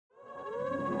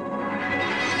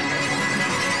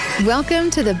Welcome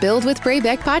to the Build with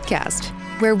Braybeck podcast,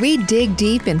 where we dig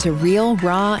deep into real,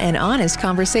 raw, and honest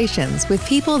conversations with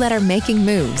people that are making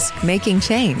moves, making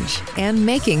change, and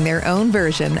making their own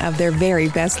version of their very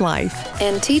best life,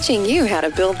 and teaching you how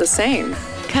to build the same.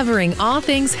 Covering all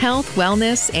things health,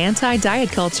 wellness,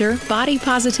 anti-diet culture, body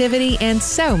positivity, and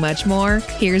so much more,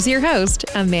 here's your host,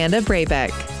 Amanda Braybeck.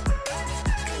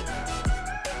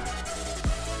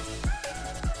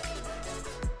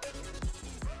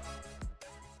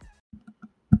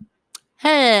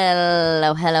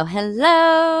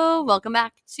 Hello. Welcome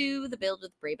back to the Build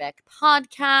with Braybeck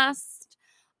podcast.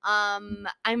 I'm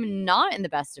not in the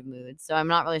best of moods, so I'm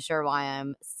not really sure why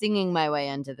I'm singing my way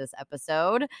into this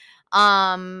episode.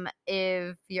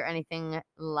 If you're anything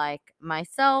like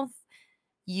myself,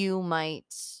 you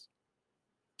might,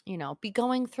 be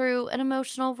going through an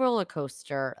emotional roller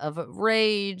coaster of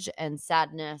rage and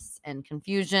sadness and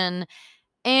confusion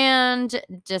and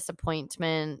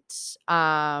disappointment.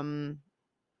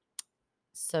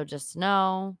 So just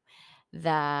know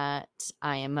that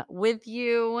I am with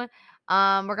you.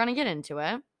 We're going to get into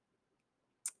it,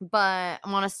 but I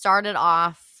want to start it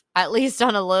off at least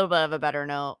on a little bit of a better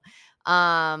note.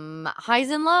 Highs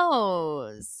and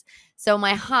lows. So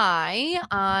my high,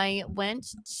 I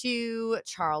went to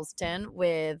Charleston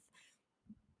with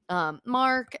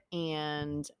Mark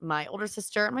and my older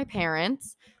sister and my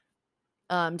parents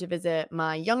to visit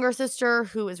my younger sister,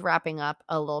 who is wrapping up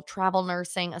a little travel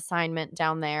nursing assignment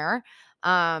down there.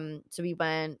 So we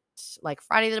went like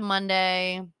Friday to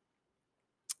Monday.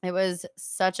 It was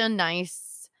such a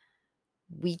nice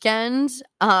weekend.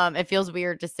 It feels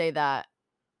weird to say that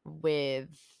with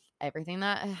everything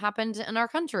that happened in our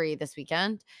country this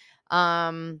weekend.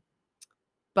 But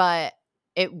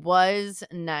it was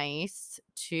nice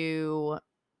to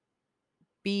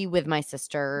be with my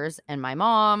sisters and my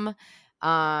mom.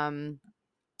 And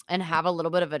have a little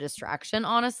bit of a distraction,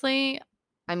 honestly.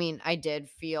 I mean, I did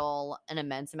feel an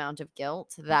immense amount of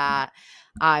guilt that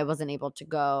I wasn't able to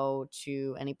go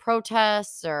to any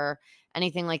protests or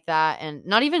anything like that. And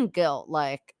not even guilt,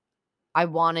 like I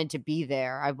wanted to be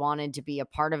there. I wanted to be a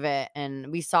part of it.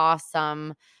 And we saw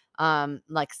some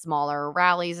like smaller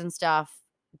rallies and stuff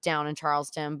down in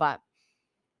Charleston, but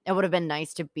it would have been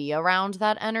nice to be around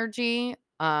that energy.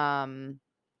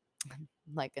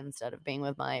 Like instead of being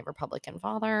with my Republican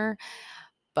father,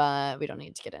 but we don't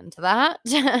need to get into that.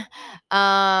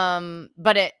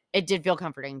 But it did feel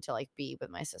comforting to like be with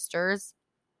my sisters,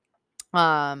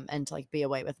 and to like be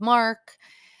away with Mark.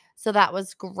 So that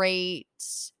was great.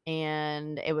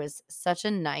 And it was such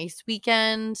a nice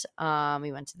weekend.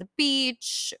 We went to the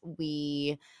beach.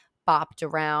 We bopped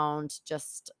around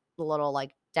just a little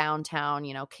like downtown,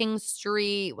 King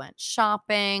Street, went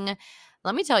shopping.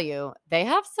 Let me tell you, they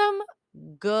have some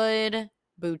good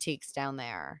boutiques down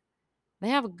there. They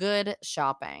have good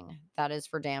shopping. That is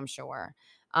for damn sure.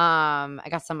 I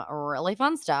got some really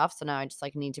fun stuff. So now I just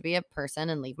like need to be a person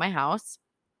and leave my house.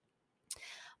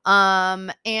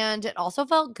 And it also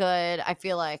felt good. I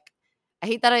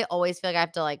hate that I always feel like I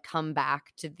have to like come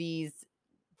back to these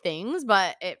things,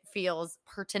 but it feels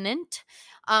pertinent.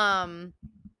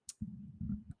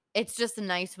 It's just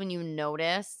nice when you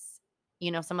notice,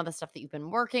 some of the stuff that you've been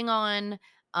working on,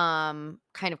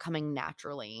 kind of coming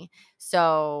naturally.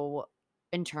 So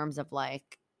in terms of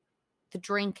like the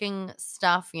drinking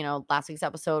stuff, last week's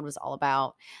episode was all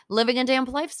about living a damp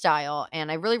lifestyle.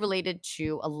 And I really related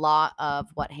to a lot of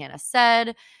what Hannah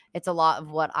said. It's a lot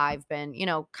of what I've been,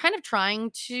 kind of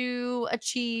trying to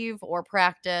achieve or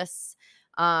practice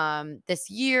this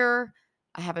year.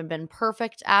 I haven't been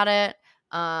perfect at it.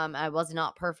 I was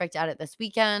not perfect at it this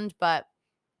weekend, but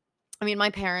I mean,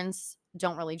 my parents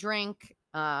don't really drink.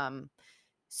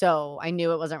 So I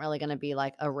knew it wasn't really going to be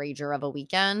like a rager of a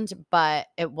weekend, but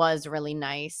it was really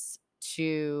nice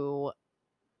to,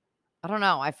 I don't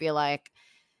know, I feel like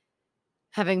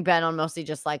having been on mostly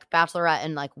just like bachelorette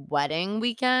and like wedding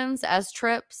weekends as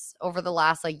trips over the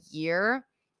last like year,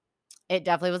 it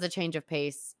definitely was a change of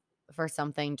pace for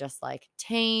something just like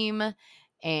tame.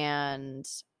 And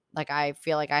like, I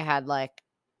feel like I had like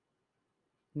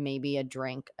maybe a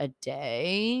drink a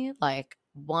day, like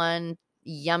one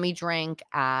yummy drink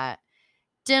at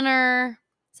dinner,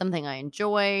 something I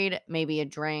enjoyed, maybe a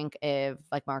drink if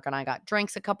like Mark and I got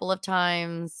drinks a couple of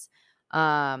times.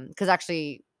 Because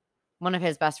actually one of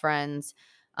his best friends,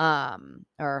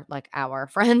 or like our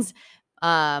friends,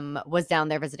 was down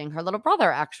there visiting her little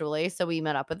brother actually. So we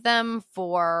met up with them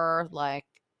for like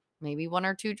maybe one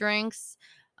or two drinks.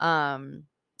 And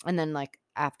then like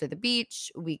after the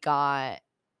beach, we got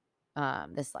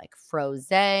this like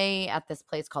frosé at this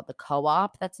place called the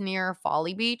Co-op that's near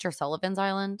Folly Beach or Sullivan's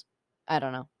Island. I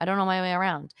don't know. I don't know my way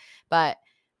around. But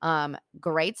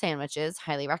great sandwiches,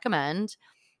 highly recommend.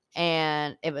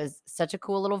 And it was such a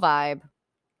cool little vibe.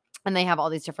 And they have all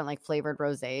these different like flavored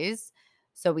rosés.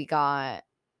 So we got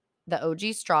the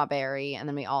OG strawberry, and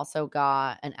then we also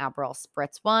got an Aperol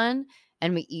Spritz one.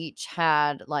 And we each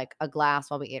had like a glass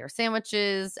while we ate our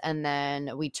sandwiches. And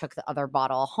then we took the other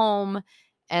bottle home.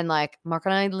 And like Mark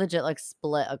and I legit like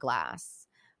split a glass,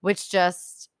 which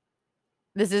just,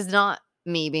 this is not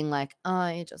me being like,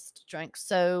 I just drank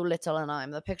so little and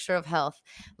I'm the picture of health.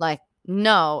 Like,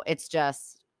 no, it's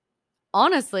just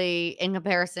honestly, in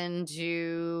comparison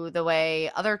to the way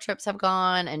other trips have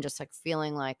gone and just like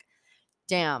feeling like,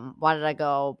 damn, why did I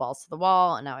go balls to the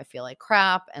wall? And now I feel like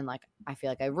crap. And like, I feel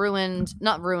like I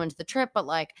not ruined the trip, but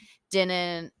like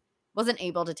wasn't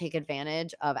able to take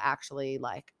advantage of actually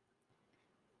like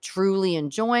truly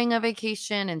enjoying a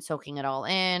vacation and soaking it all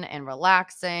in and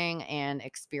relaxing and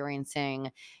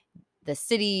experiencing the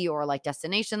city or like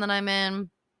destination that I'm in.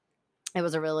 It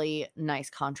was a really nice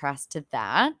contrast to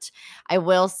that. I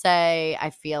will say, I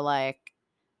feel like,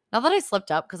 not that I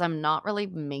slipped up because I'm not really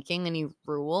making any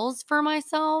rules for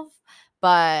myself,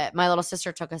 but my little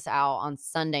sister took us out on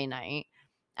Sunday night.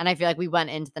 And I feel like we went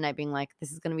into the night being like,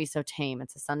 this is going to be so tame.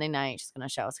 It's a Sunday night. She's going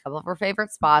to show us a couple of her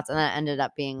favorite spots. And then it ended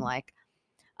up being like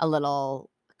a little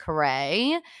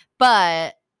cray.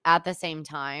 But at the same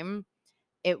time,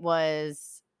 it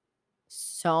was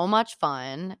so much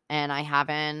fun. And I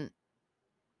haven't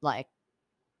like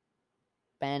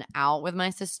been out with my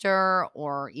sister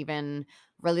or even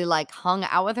really like hung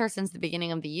out with her since the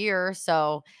beginning of the year.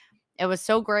 So it was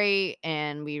so great.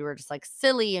 And we were just like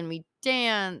silly and we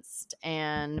danced.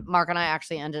 And Mark and I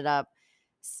actually ended up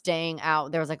staying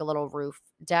out. There was like a little roof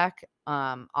deck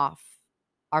off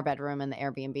our bedroom in the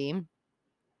Airbnb.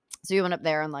 So we went up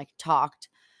there and like talked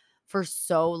for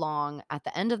so long at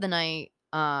the end of the night.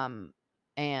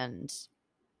 And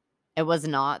it was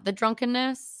not the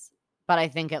drunkenness, but I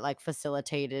think it like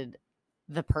facilitated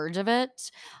the purge of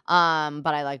it. But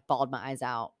I like bawled my eyes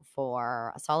out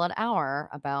for a solid hour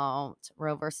about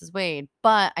Roe versus Wade.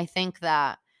 But I think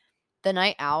that the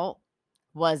night out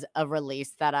was a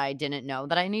release that I didn't know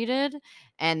that I needed.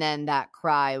 And then that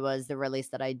cry was the release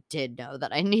that I did know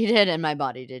that I needed, and my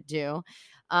body did too.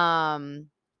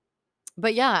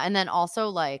 But yeah, and then also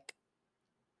like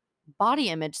body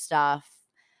image stuff.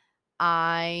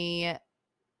 I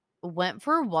went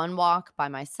for one walk by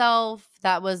myself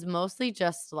that was mostly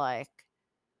just like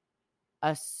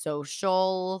a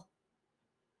social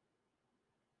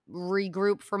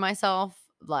regroup for myself.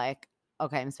 Like,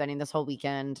 okay, I'm spending this whole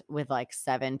weekend with like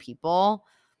 7 people.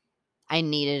 I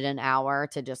needed an hour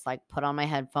to just like put on my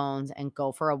headphones and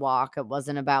go for a walk. It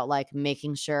wasn't about like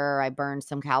making sure I burned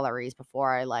some calories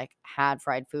before I like had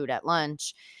fried food at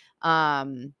lunch.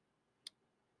 And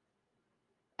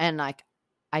like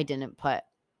I didn't put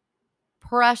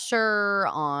pressure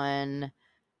on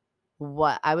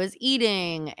what I was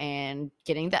eating and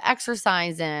getting the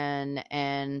exercise in.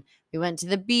 And we went to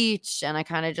the beach and I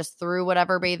kind of just threw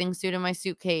whatever bathing suit in my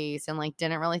suitcase and like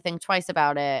didn't really think twice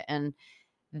about it. And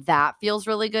that feels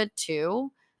really good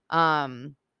too.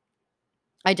 I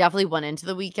definitely went into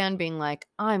the weekend being like,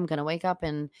 I'm going to wake up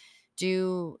and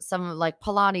do some like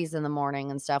Pilates in the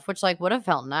morning and stuff, which like would have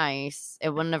felt nice. It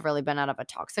wouldn't have really been out of a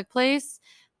toxic place.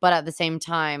 But at the same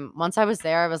time, once I was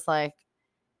there, I was like,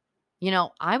 you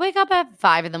know, I wake up at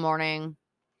 5 in the morning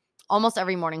almost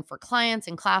every morning for clients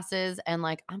and classes, and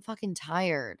like, I'm fucking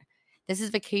tired. This is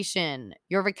vacation.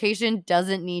 Your vacation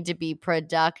doesn't need to be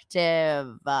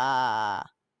productive.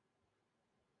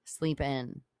 Sleep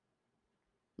in.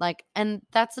 Like, and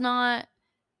that's not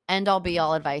end all be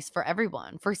all advice for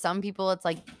everyone. For some people, it's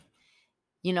like,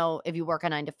 you know, if you work a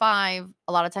 9 to 5,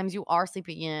 a lot of times you are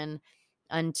sleeping in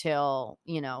until,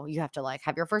 you know, you have to like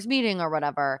have your first meeting or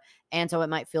whatever. And so it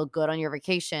might feel good on your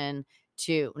vacation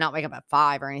to not wake up at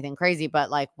 5 or anything crazy,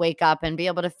 but like wake up and be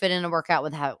able to fit in a workout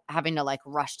without having to like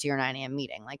rush to your 9 a.m.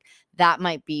 meeting. Like that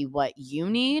might be what you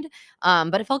need.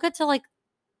 But it felt good to like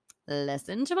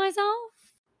listen to myself.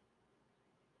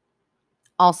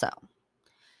 Also,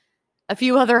 a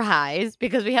few other highs,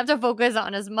 because we have to focus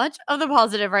on as much of the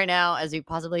positive right now as we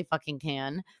possibly fucking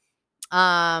can.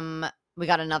 We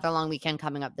got another long weekend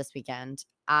coming up this weekend.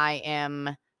 I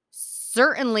am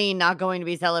certainly not going to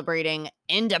be celebrating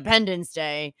Independence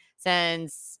Day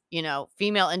since, you know,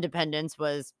 female independence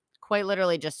was quite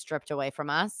literally just stripped away from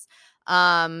us.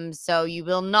 So you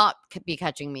will not be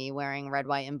catching me wearing red,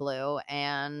 white, and blue,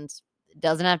 and it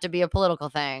doesn't have to be a political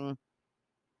thing.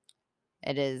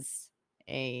 It is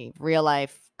a real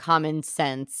life common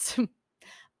sense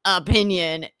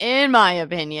opinion, in my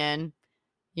opinion.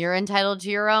 You're entitled to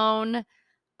your own.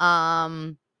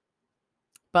 But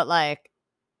like,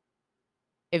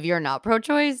 if you're not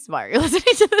pro-choice, why are you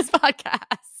listening to this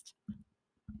podcast?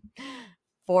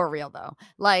 For real though.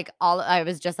 Like I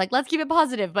was just like, let's keep it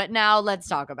positive, but now let's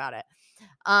talk about it.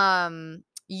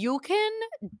 You can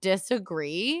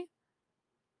disagree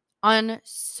on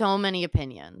so many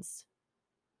opinions.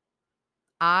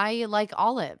 I like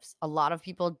olives. A lot of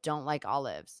people don't like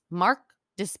olives. Mark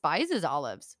despises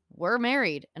olives. We're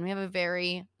married and we have a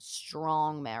very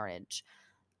strong marriage.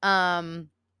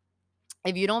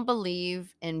 If you don't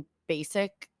believe in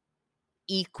basic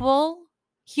equal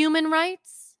human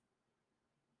rights,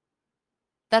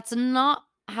 that's not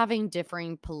having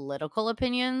differing political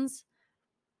opinions,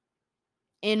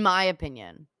 in my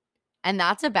opinion. And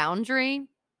that's a boundary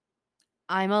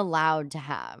I'm allowed to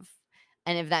have.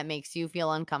 And if that makes you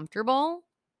feel uncomfortable,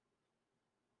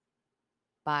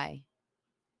 bye.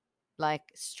 Like,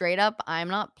 straight up, I'm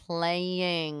not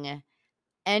playing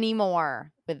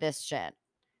anymore with this shit.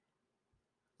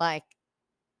 Like,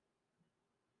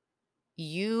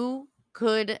 you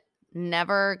could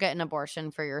never get an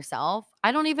abortion for yourself.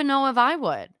 I don't even know if I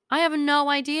would. I have no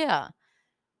idea.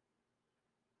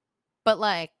 But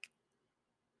like,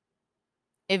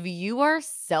 if you are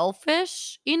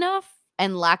selfish enough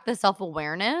and lack the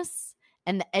self-awareness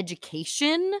and the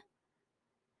education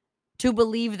to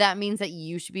believe that means that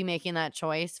you should be making that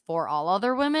choice for all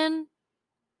other women,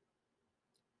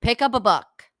 pick up a book.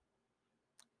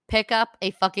 Pick up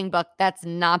a fucking book. That's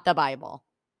not the Bible.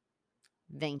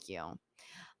 Thank you.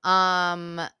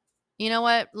 You know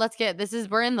what?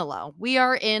 We're in the low. We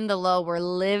are in the low. We're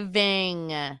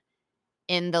living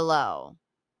in the low.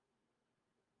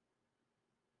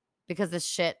 Because this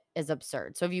shit is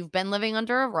absurd. So if you've been living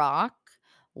under a rock,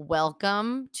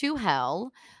 welcome to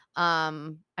hell.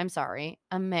 I'm sorry,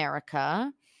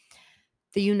 America,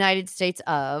 the United States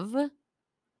of.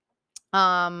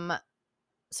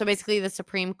 So basically the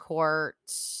Supreme Court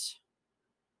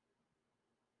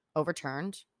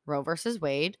overturned Roe versus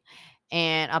Wade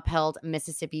and upheld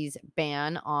Mississippi's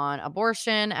ban on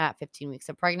abortion at 15 weeks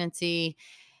of pregnancy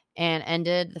and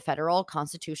ended the federal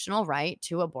constitutional right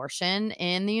to abortion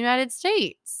in the United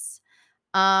States.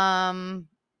 And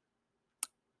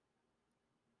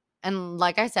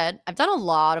like I said, I've done a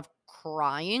lot of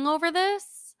crying over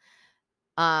this.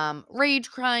 Rage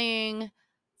crying,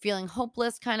 feeling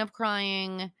hopeless kind of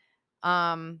crying.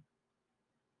 And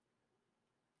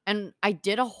I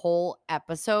did a whole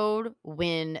episode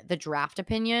when the draft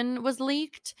opinion was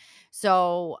leaked.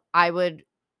 So I would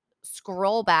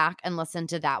scroll back and listen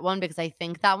to that one because I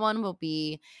think that one will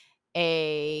be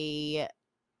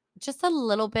just a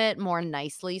little bit more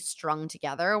nicely strung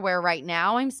together, where right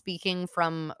now I'm speaking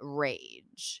from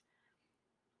rage.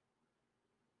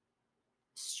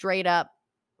 Straight up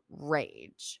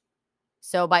rage.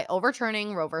 So by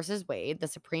overturning Roe versus Wade, the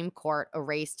Supreme Court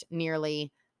erased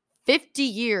nearly 50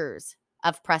 years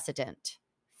of precedent.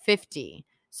 50.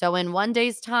 So in one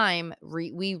day's time,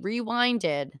 we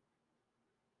rewinded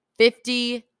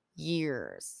 50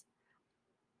 years.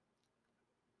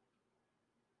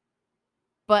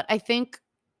 But I think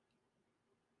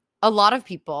a lot of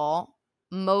people,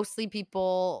 mostly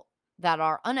people that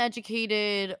are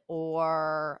uneducated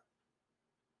or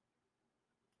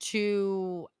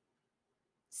too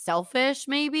selfish,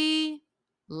 maybe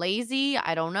lazy,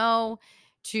 I don't know,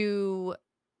 to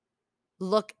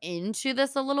look into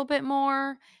this a little bit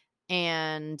more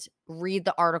and read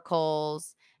the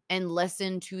articles and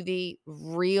listen to the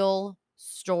real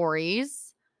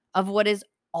stories of what is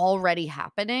already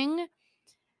happening.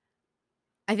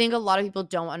 I think a lot of people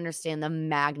don't understand the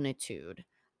magnitude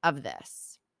of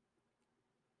this.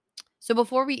 So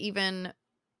before we even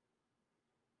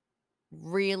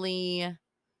really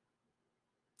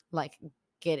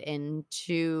get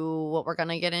into what we're going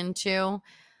to get into,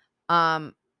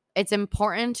 it's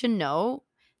important to note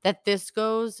that this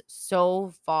goes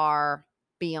so far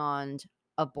beyond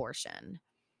abortion.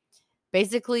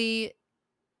 Basically,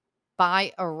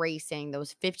 by erasing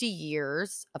those 50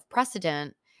 years of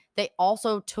precedent, they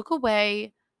also took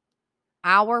away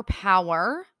our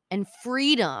power and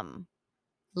freedom.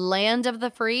 Land of the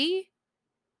free.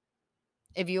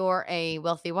 If you're a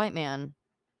wealthy white man,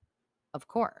 of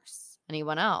course.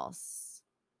 Anyone else?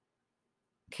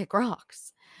 Kick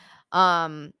rocks.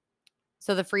 So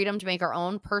the freedom to make our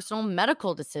own personal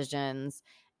medical decisions,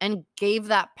 and gave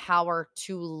that power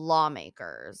to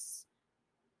lawmakers.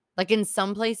 Like in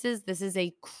some places, this is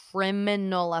a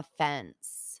criminal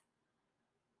offense.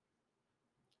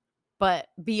 But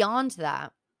beyond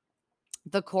that,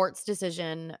 the court's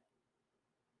decision,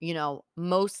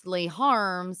 mostly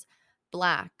harms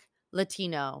Black,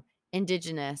 Latino,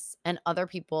 Indigenous, and other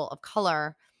people of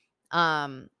color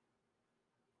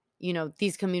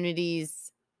these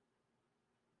communities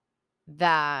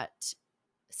that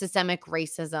systemic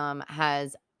racism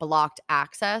has blocked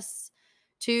access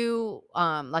to,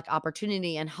 like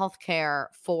opportunity and healthcare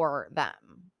for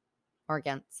them or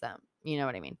against them. You know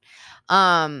what I mean?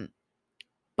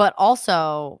 But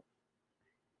also,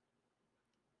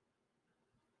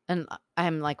 and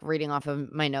I'm like reading off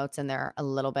of my notes and they're a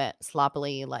little bit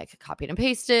sloppily like copied and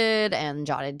pasted and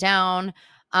jotted down.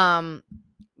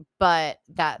 But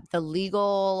that the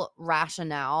legal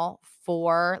rationale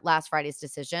for last Friday's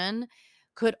decision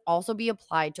could also be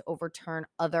applied to overturn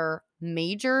other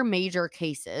major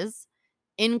cases,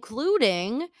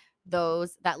 including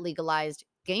those that legalized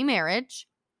gay marriage,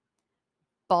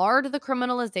 barred the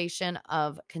criminalization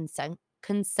of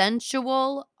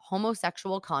consensual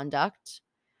homosexual conduct,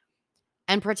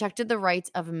 and protected the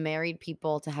rights of married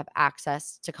people to have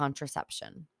access to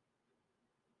contraception.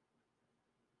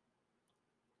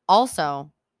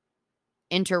 Also,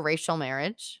 interracial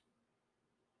marriage,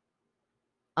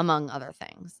 among other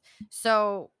things.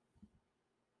 So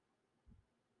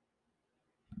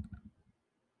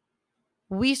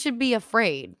we should be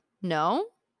afraid, no?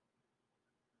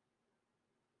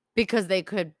 Because they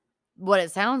could, what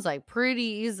it sounds like, pretty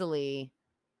easily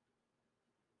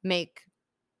make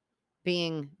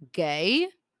being gay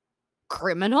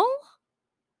criminal?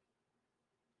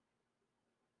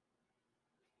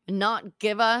 Not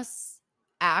give us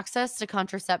access to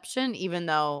contraception, even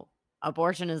though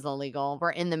abortion is illegal.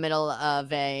 We're in the middle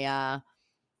of a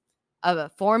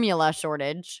formula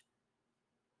shortage.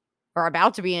 We're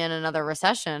about to be in another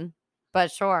recession.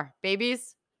 But sure,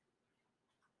 babies,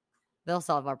 they'll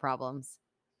solve our problems.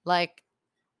 Like,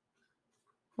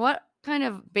 what kind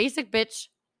of basic bitch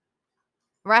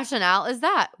rationale is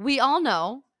that? We all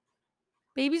know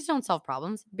babies don't solve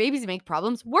problems. Babies make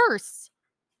problems worse.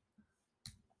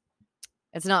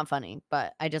 It's not funny,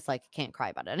 but I just like can't cry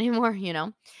about it anymore, you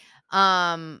know?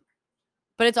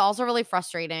 But it's also really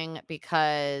frustrating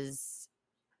because,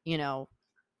 1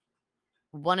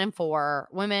 in 4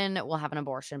 women will have an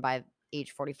abortion by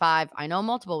age 45. I know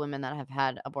multiple women that have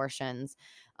had abortions.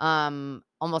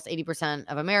 Almost 80%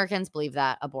 of Americans believe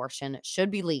that abortion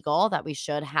should be legal, that we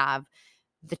should have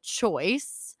the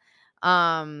choice.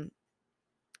 And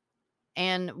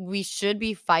we should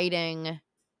be fighting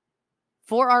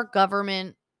for our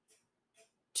government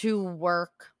to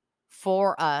work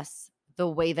for us the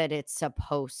way that it's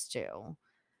supposed to.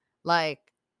 Like,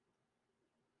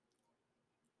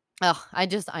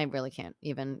 I really can't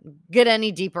even get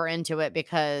any deeper into it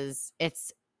because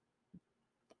it's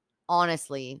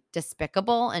honestly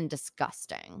despicable and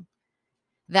disgusting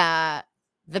that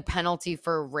the penalty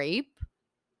for rape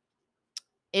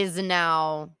is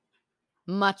now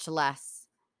much less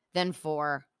than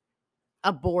for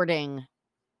aborting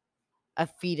a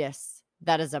fetus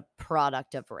that is a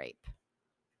product of rape.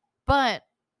 But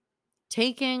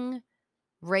taking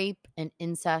rape and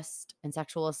incest and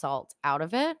sexual assault out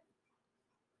of it,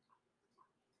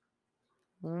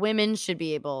 women should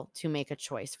be able to make a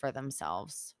choice for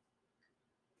themselves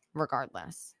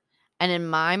regardless. And in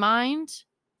my mind,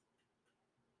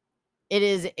 it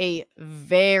is a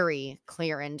very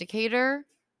clear indicator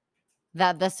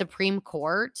that the Supreme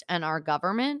Court and our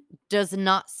government does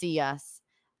not see us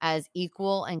as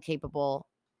equal and capable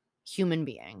human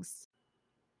beings.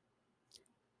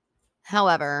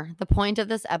 However, the point of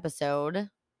this episode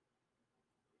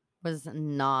was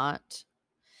not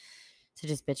to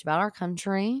just bitch about our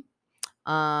country.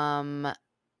 I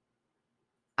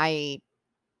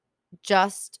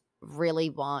just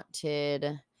really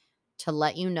wanted to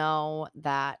let you know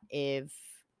that if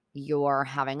you're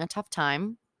having a tough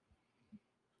time,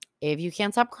 if you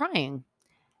can't stop crying,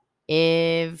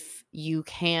 if you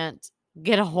can't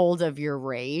get a hold of your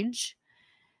rage,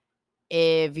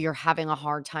 if you're having a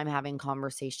hard time having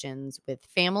conversations with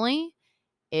family,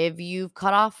 if you've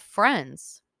cut off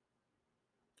friends,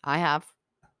 I have.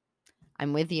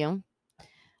 I'm with you.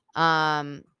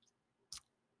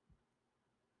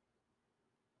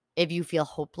 If you feel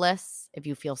hopeless, if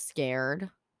you feel scared,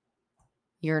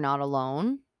 you're not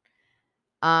alone.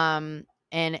 And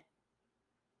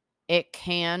it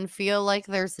can feel like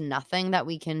there's nothing that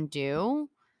we can do.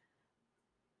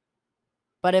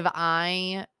 But if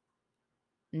I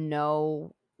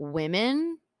know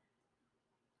women,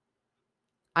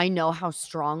 I know how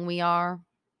strong we are,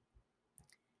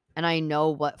 and I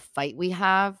know what fight we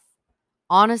have.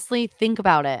 Honestly, think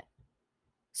about it.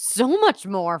 So much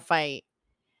more fight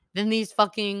than these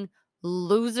fucking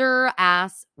loser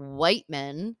ass white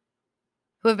men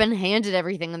who have been handed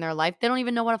everything in their life. They don't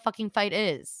even know what a fucking fight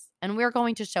is. And we're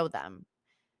going to show them.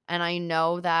 And I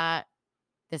know that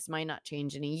This might not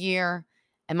change in a year.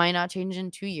 It might not change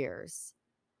in 2 years.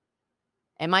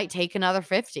 It might take another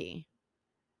 50.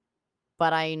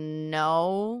 But I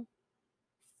know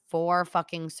for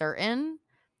fucking certain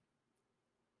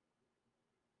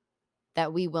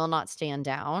that we will not stand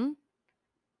down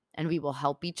and we will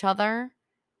help each other.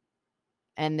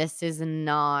 And this is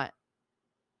not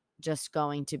just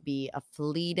going to be a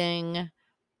fleeting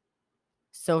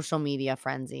social media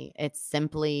frenzy. It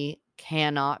simply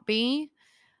cannot be.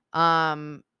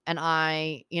 And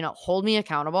I, hold me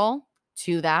accountable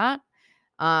to that.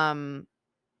 I'm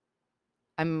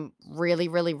really,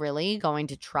 really, really going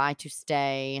to try to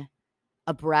stay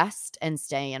abreast and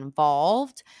stay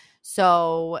involved.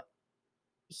 So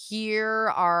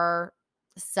here are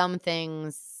some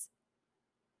things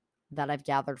that I've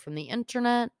gathered from the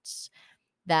internet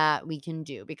that we can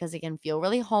do, because it can feel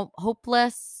really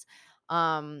hopeless.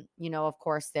 Of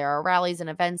course, there are rallies and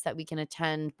events that we can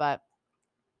attend, but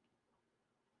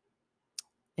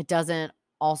it doesn't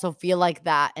also feel like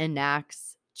that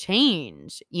enacts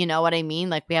change. You know what I mean?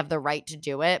 Like, we have the right to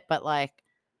do it, but like,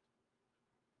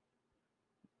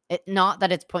 not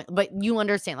that it's but you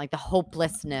understand, like, the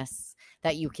hopelessness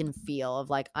that you can feel of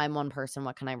like, I'm one person,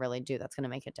 what can I really do that's going to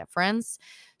make a difference?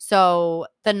 So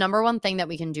the number one thing that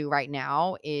we can do right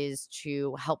now is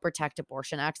to help protect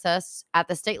abortion access at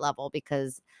the state level,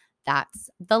 because that's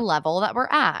the level that we're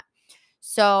at.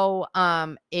 So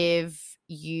if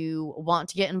you want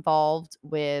to get involved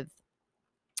with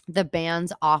the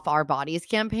Bans Off Our Bodies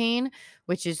campaign,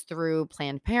 which is through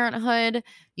Planned Parenthood,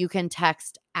 you can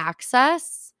text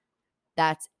ACCESS.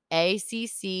 That's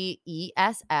ACCESS.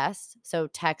 So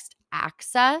text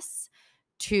ACCESS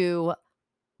to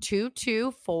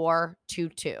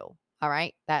 22422. All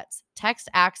right. That's text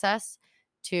ACCESS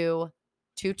to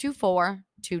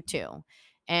 22422.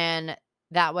 And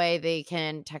that way they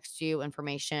can text you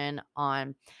information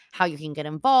on how you can get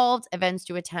involved, events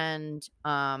to attend,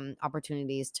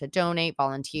 opportunities to donate,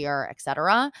 volunteer,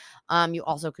 etc. You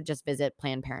also could just visit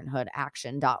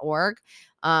PlannedParenthoodAction.org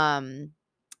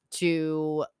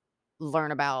to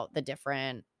learn about the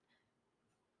different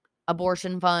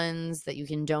abortion funds that you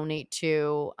can donate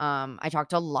to. I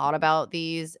talked a lot about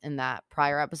these in that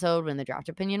prior episode when the draft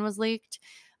opinion was leaked.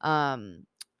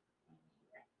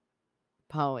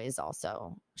 Poe is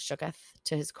also shooketh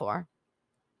to his core.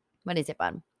 What is it,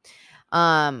 bud?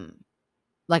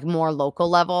 Like, more local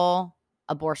level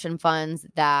abortion funds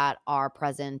that are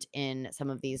present in some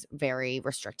of these very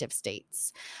restrictive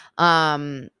states.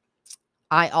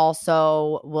 I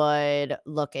also would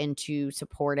look into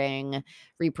supporting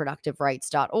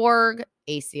reproductiverights.org,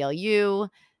 ACLU,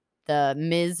 the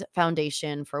Ms.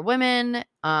 Foundation for Women,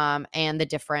 and the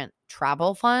different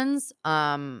travel funds.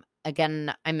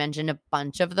 Again, I mentioned a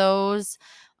bunch of those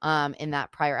in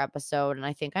that prior episode, and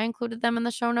I think I included them in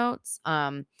the show notes.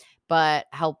 But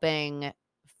helping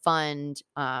fund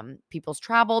people's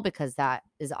travel, because that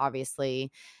is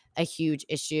obviously a huge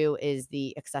issue, is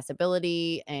the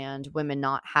accessibility and women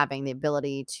not having the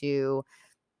ability to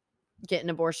get an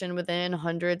abortion within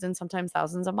hundreds and sometimes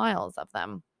thousands of miles of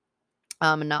them,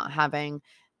 and not having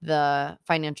the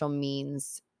financial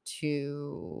means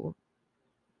to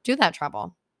do that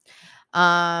travel.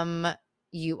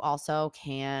 You also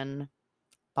can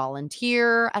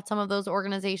volunteer at some of those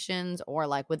organizations, or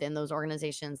like within those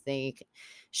organizations, they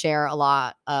share a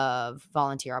lot of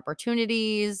volunteer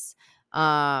opportunities.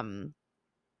 And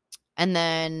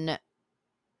then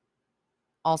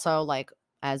also, like,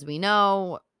 as we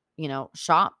know,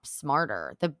 shop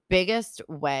smarter. The biggest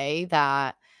way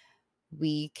that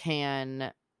we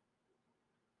can,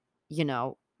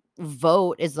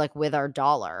 vote is like with our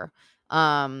dollar.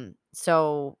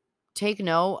 So take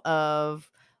note of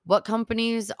what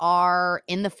companies are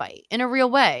in the fight in a real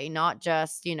way, not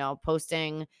just,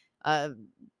 posting a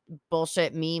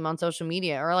bullshit meme on social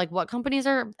media, or like what companies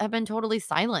have been totally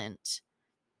silent.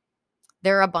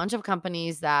 There are a bunch of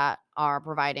companies that are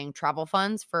providing travel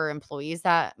funds for employees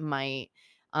that might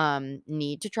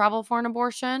need to travel for an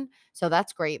abortion. So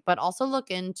that's great. But also look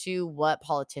into what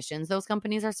politicians those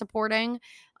companies are supporting,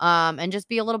 and just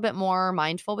be a little bit more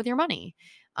mindful with your money.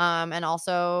 And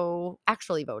also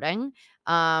actually voting,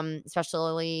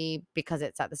 especially because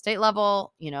it's at the state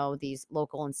level, these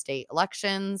local and state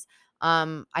elections.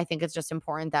 I think it's just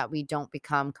important that we don't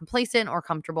become complacent or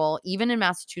comfortable, even in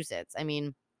Massachusetts. I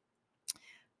mean,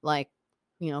 like,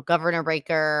 Governor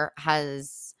Baker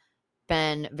has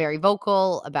been very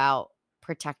vocal about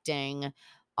protecting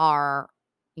our,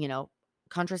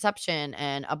 contraception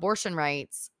and abortion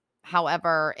rights.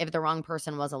 However, if the wrong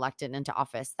person was elected into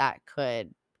office, that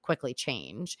could quickly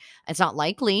change. It's not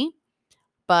likely,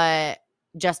 but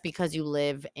just because you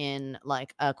live in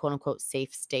like a quote unquote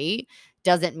safe state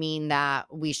doesn't mean that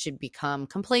we should become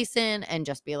complacent and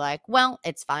just be like, well,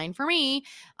 it's fine for me.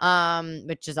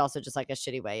 Which is also just like a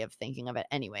shitty way of thinking of it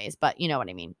anyways, but you know what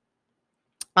I mean.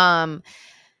 And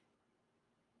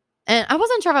I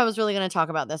wasn't sure if I was really going to talk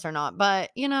about this or not,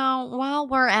 but you know, while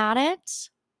we're at it,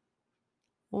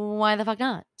 why the fuck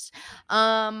not?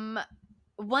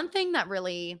 One thing that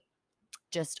really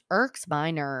just irks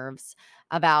my nerves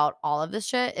about all of this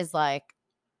shit is like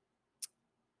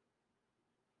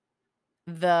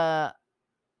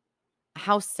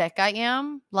how sick I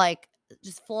am, like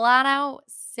just flat out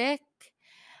sick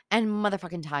and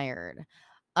motherfucking tired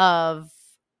of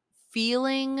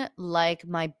feeling like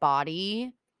my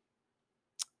body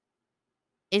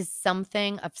is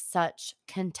something of such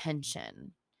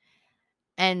contention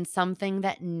and something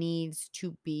that needs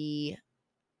to be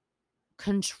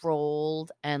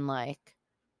controlled and like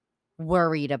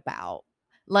worried about.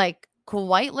 Like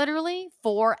quite literally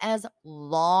for as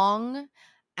long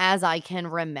as I can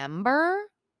remember,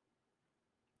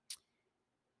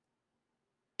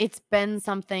 it's been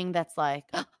something that's like,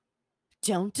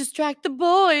 don't distract the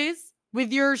boys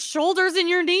with your shoulders and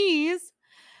your knees.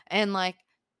 And like,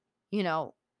 you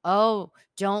know, oh,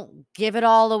 don't give it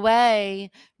all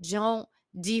away. Don't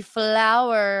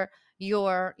deflower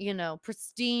your,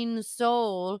 pristine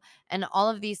soul and all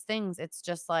of these things. It's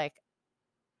just like,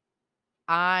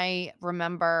 I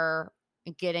remember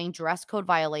getting dress code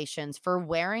violations for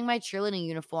wearing my cheerleading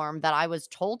uniform that I was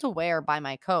told to wear by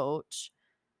my coach,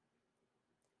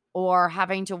 or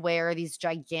having to wear these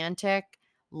gigantic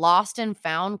lost and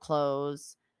found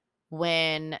clothes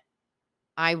when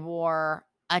I wore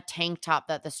a tank top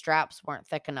that the straps weren't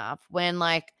thick enough. When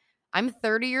like I'm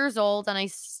 30 years old and I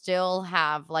still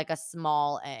have like a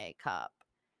small A cup.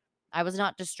 I was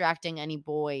not distracting any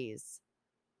boys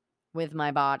with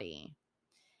my body.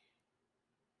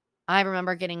 I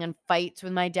remember getting in fights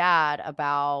with my dad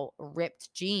about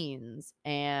ripped jeans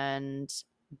and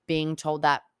being told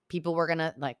that people were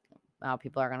gonna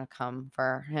people are gonna come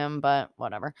for him, but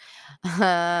whatever.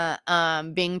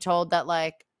 Being told that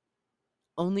like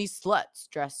only sluts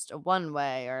dressed one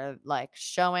way, or like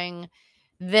showing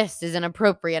this is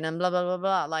inappropriate and blah blah blah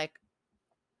blah. Like,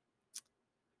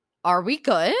 are we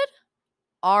good?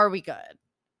 Are we good?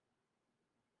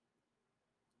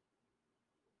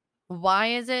 Why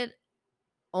is it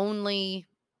only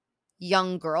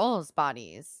young girls'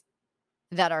 bodies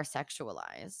that are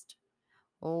sexualized?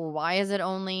 Why is it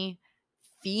only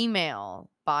female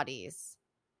bodies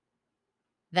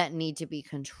that need to be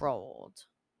controlled?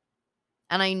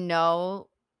 And I know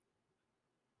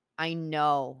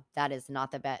that is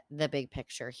not the big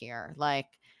picture here. Like,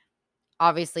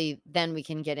 obviously, then we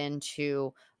can get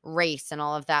into race and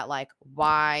all of that. Like,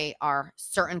 why are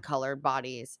certain colored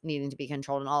bodies needing to be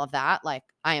controlled and all of that? Like,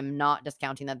 I am not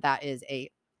discounting that is a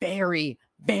very,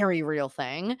 very real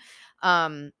thing.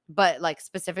 But like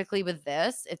specifically with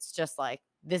this, it's just like,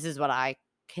 this is what I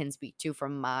can speak to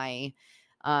from my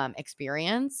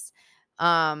experience.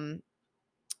 But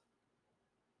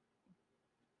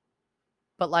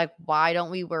like, why don't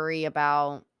we worry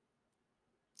about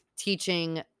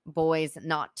teaching boys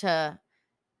not to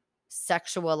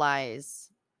sexualize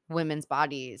women's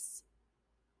bodies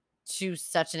to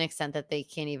such an extent that they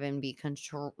can't even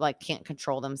can't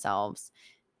control themselves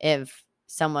if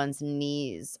someone's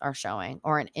knees are showing,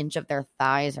 or an inch of their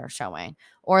thighs are showing,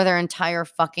 or their entire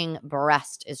fucking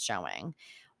breast is showing?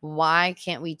 Why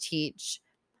can't we teach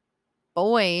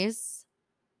boys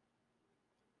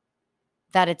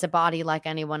that it's a body like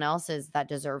anyone else's that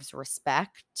deserves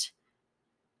respect?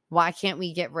 Why can't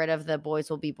we get rid of the boys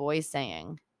will be boys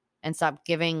saying and stop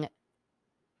giving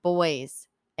boys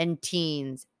and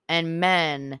teens and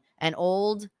men and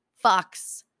old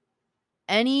fucks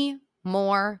any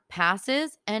more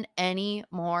passes and any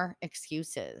more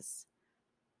excuses?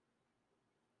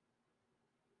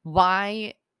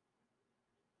 Why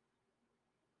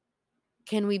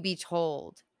can we be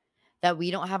told that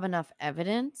we don't have enough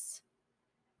evidence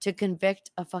to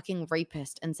convict a fucking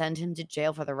rapist and send him to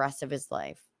jail for the rest of his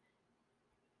life,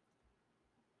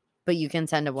 but you can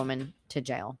send a woman to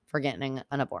jail for getting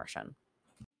an abortion?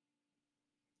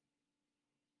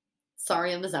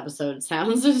 Sorry if this episode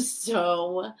sounds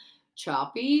so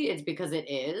choppy. It's because it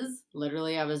is.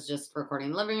 Literally, I was just recording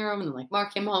in the living room, and then like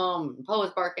Mark came home and Poe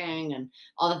was barking and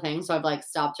all the things. So I've like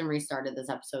stopped and restarted this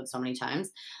episode so many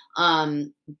times.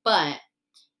 But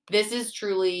this is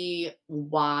truly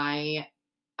why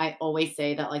I always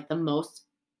say that like the most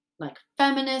like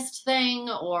feminist thing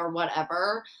or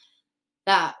whatever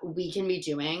that we can be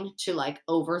doing to like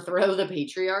overthrow the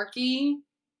patriarchy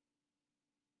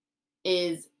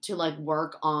is to like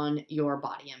work on your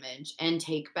body image and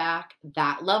take back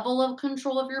that level of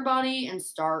control of your body and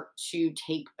start to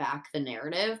take back the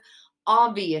narrative.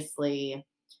 Obviously,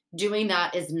 doing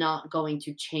that is not going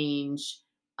to change,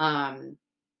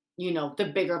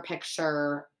 the bigger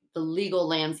picture, the legal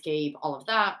landscape, all of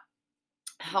that.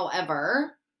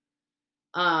 However,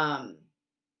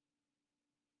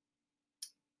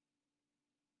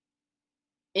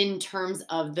 in terms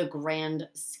of the grand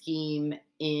scheme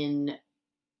in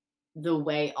the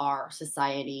way our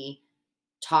society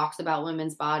talks about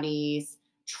women's bodies,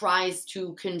 tries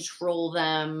to control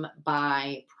them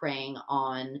by preying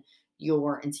on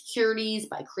your insecurities,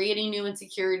 by creating new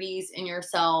insecurities in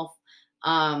yourself.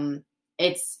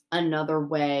 It's another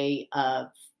way of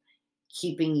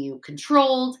keeping you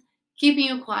controlled, keeping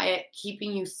you quiet,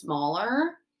 keeping you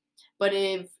smaller. But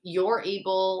if you're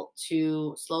able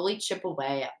to slowly chip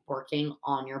away at working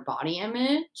on your body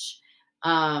image,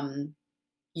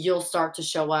 you'll start to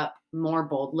show up more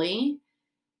boldly.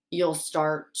 You'll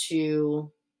start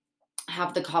to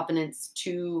have the confidence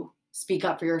to speak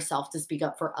up for yourself, to speak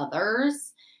up for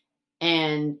others,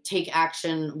 and take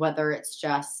action, whether it's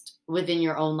just within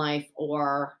your own life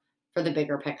or for the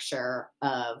bigger picture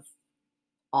of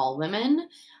all women.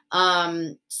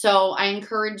 So I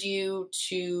encourage you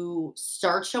to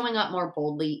start showing up more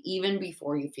boldly even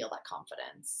before you feel that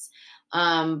confidence.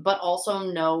 But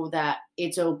also know that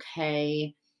it's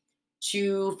okay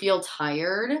to feel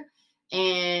tired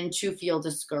and to feel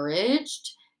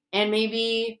discouraged and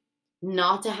maybe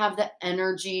not to have the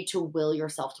energy to will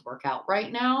yourself to work out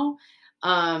right now.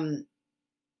 I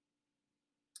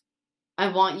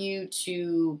want you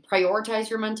to prioritize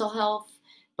your mental health,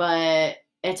 but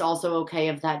it's also okay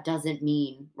if that doesn't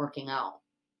mean working out.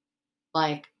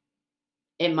 Like,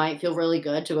 it might feel really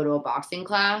good to go to a boxing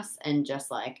class and just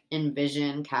like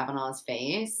envision Kavanaugh's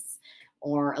face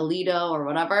or Alito or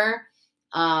whatever.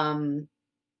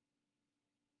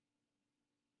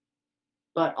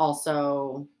 But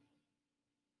also,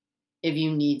 if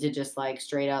you need to just like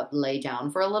straight up lay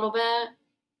down for a little bit,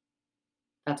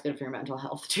 that's good for your mental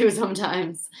health too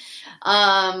sometimes.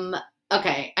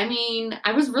 Okay. I mean,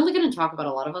 I was really going to talk about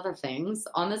a lot of other things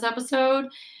on this episode,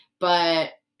 but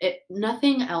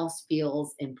nothing else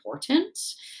feels important.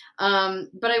 But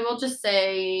I will just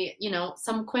say,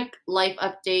 some quick life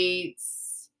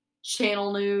updates,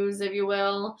 channel news, if you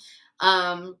will.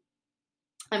 I'm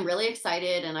really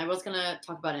excited, and I was going to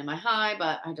talk about it in my high,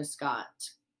 but I just got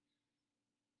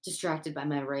distracted by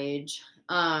my rage.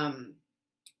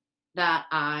 That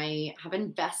I have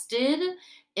invested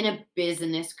in a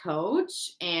business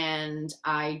coach, and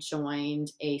I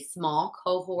joined a small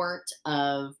cohort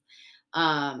of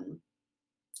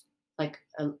like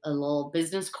a little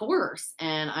business course,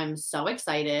 and I'm so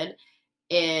excited.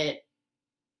 It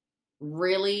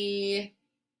really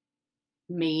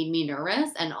made me nervous,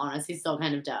 and honestly still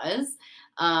kind of does,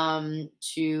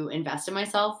 to invest in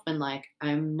myself when like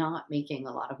I'm not making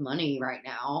a lot of money right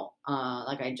now.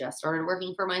 Like I just started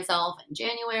working for myself in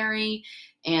January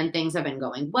and things have been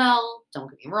going well, don't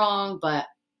get me wrong, but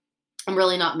I'm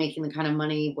really not making the kind of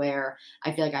money where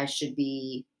I feel like I should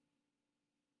be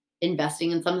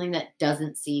investing in something that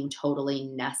doesn't seem totally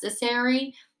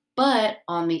necessary. But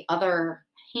on the other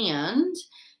hand,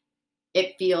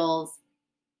 it feels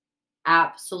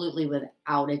absolutely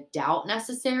without a doubt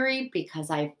necessary because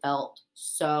I felt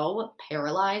so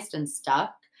paralyzed and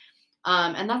stuck.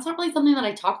 And that's not really something that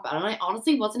I talk about. And I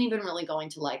honestly wasn't even really going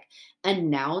to like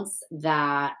announce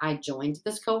that I joined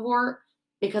this cohort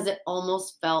because it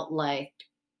almost felt like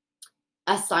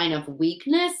a sign of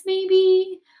weakness,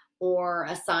 maybe, or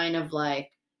a sign of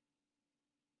like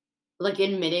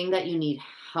admitting that you need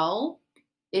help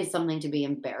is something to be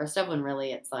embarrassed of when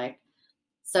really it's like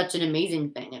such an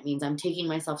amazing thing. It means I'm taking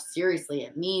myself seriously.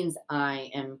 It means I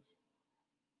am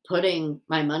putting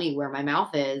my money where my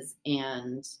mouth is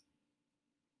and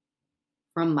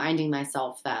reminding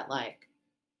myself that like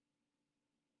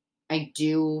I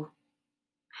do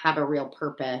have a real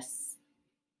purpose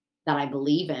that I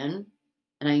believe in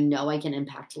and I know I can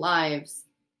impact lives.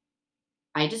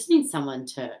 I just need someone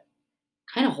to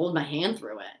kind of hold my hand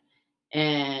through it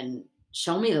and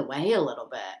show me the way a little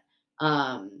bit.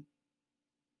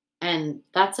 And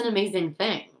that's an amazing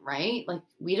thing, right? Like,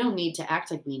 we don't need to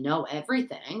act like we know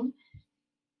everything.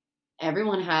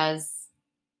 Everyone has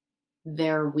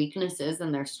their weaknesses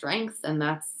and their strengths, and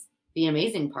that's the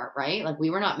amazing part, right? Like, we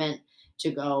were not meant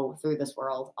to go through this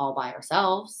world all by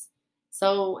ourselves.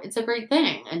 So it's a great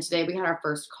thing. And today we had our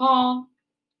first call,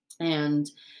 and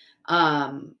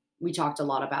we talked a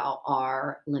lot about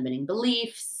our limiting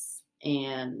beliefs,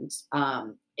 and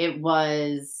it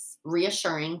was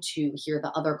reassuring to hear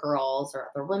the other girls or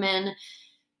other women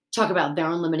talk about their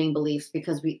own limiting beliefs,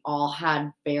 because we all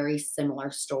had very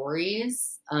similar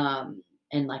stories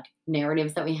and like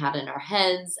narratives that we had in our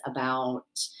heads about,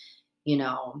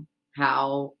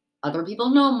 how other people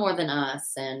know more than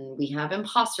us, and we have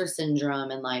imposter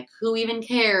syndrome, and like who even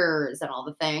cares, and all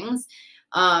the things.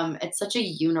 It's such a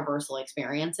universal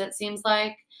experience, it seems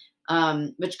like,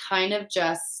 which kind of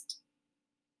just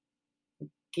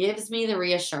gives me the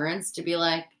reassurance to be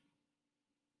like,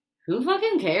 who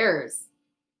fucking cares?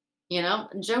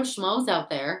 Joe Schmo's out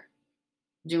there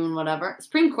doing whatever.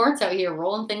 Supreme Court's out here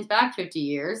rolling things back 50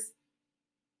 years.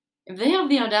 If they have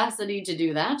the audacity to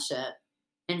do that shit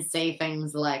and say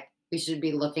things like we should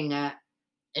be looking at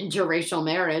interracial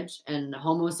marriage and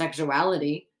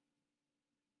homosexuality,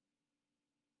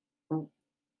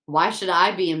 why should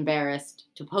I be embarrassed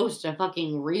to post a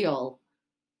fucking reel?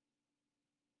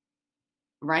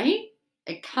 Right?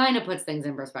 It kind of puts things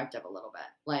in perspective a little bit.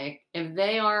 Like, if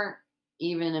they aren't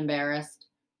even embarrassed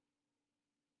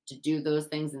to do those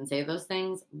things and say those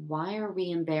things, why are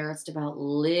we embarrassed about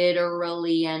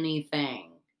literally anything?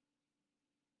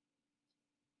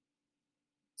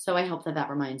 So I hope that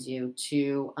reminds you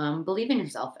to believe in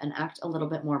yourself and act a little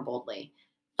bit more boldly.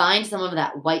 Find some of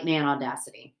that white man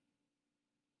audacity.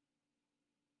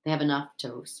 They have enough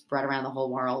to spread around the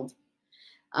whole world.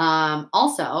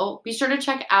 Also, be sure to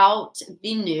check out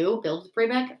the new Build with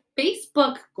Brabeck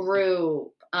Facebook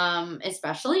group.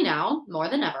 Especially now, more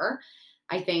than ever,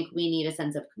 I think we need a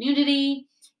sense of community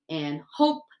and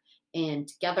hope and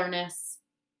togetherness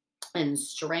and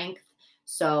strength.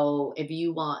 So if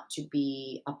you want to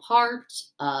be a part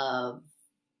of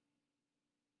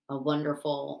a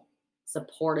wonderful,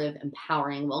 supportive,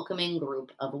 empowering, welcoming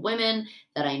group of women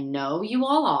that I know you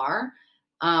all are,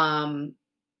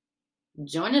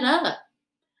 join it up.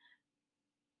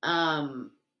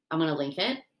 I'm going to link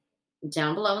it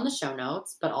down below in the show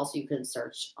notes, but also you can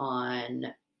search on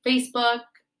Facebook,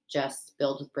 just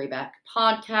Build with Brabeck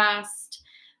podcast.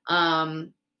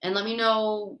 And let me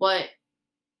know what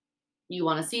you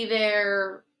want to see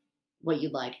there, what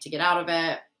you'd like to get out of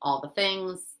it, all the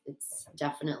things. It's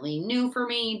definitely new for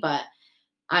me, but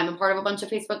I'm a part of a bunch of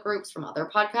Facebook groups from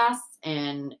other podcasts,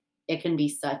 and it can be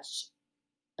such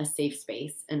a safe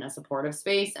space and a supportive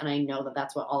space. And I know that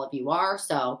that's what all of you are.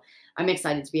 So I'm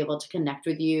excited to be able to connect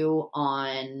with you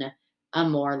on a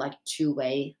more like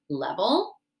two-way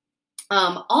level.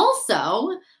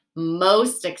 Also,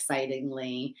 most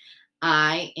excitingly,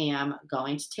 I am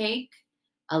going to take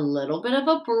a little bit of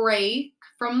a break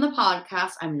from the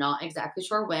podcast. I'm not exactly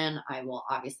sure when. I will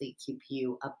obviously keep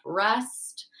you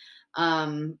abreast.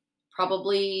 Probably,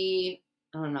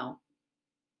 I don't know,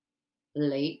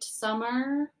 late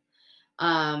summer.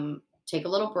 Take a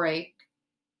little break,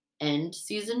 end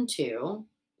season 2,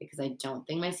 because I don't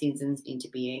think my seasons need to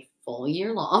be a full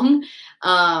year long,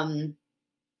 and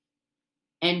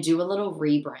do a little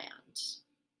rebrand.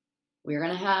 We're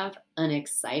going to have an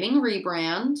exciting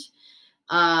rebrand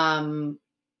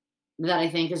that I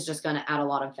think is just going to add a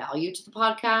lot of value to the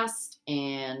podcast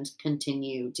and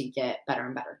continue to get better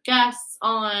and better guests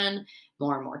on,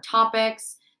 more and more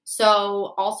topics.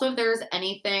 So also, if there's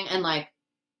anything, and like,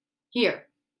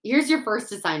 here's your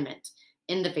first assignment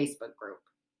in the Facebook group.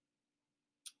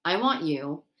 I want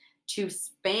you to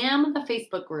spam the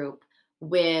Facebook group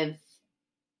with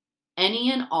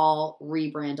any and all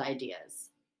rebrand ideas,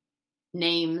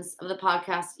 names of the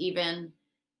podcast, even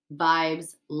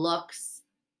vibes, looks,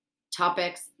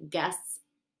 topics, guests,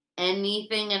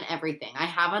 anything and everything. I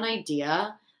have an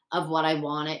idea of what I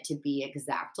want it to be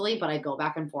exactly, but I go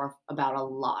back and forth about a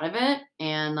lot of it.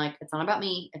 And like, it's not about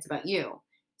me, it's about you.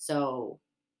 So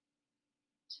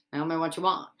I don't know what you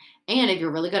want. And if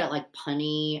you're really good at like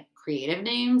punny creative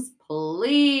names,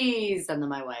 please send them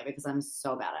my way, because I'm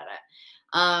so bad at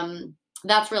it.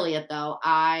 That's really it though.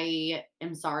 I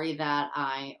am sorry that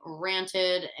I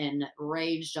ranted and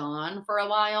raged on for a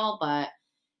while, but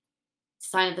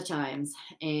sign of the times,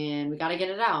 and we got to get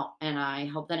it out. And I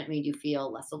hope that it made you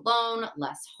feel less alone,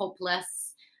 less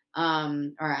hopeless,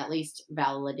 or at least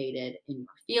validated in your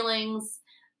feelings.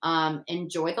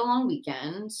 Enjoy the long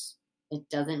weekend. It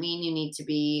doesn't mean you need to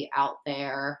be out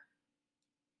there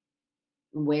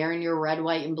wearing your red,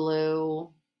 white, and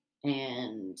blue,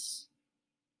 and,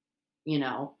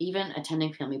 even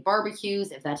attending family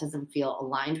barbecues. If that doesn't feel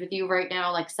aligned with you right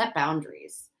now, like, set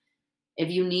boundaries if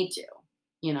you need to,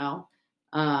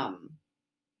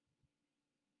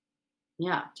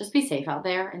 just be safe out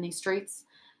there in these streets.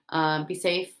 Be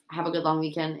safe. Have a good long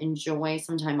weekend. Enjoy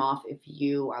some time off if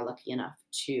you are lucky enough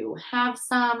to have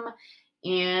some.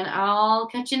 And I'll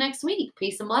catch you next week.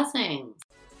 Peace and blessings.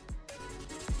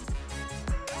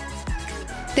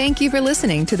 Thank you for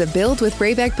listening to the Build with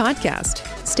Brabeck podcast.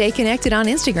 Stay connected on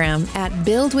Instagram at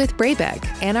Build with Brabeck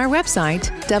and our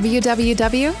website,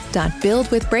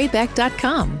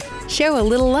 www.buildwithbrabeck.com. Show a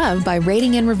little love by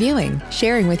rating and reviewing,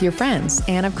 sharing with your friends,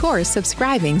 and of course,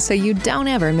 subscribing so you don't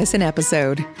ever miss an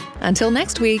episode. Until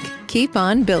next week, keep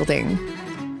on building.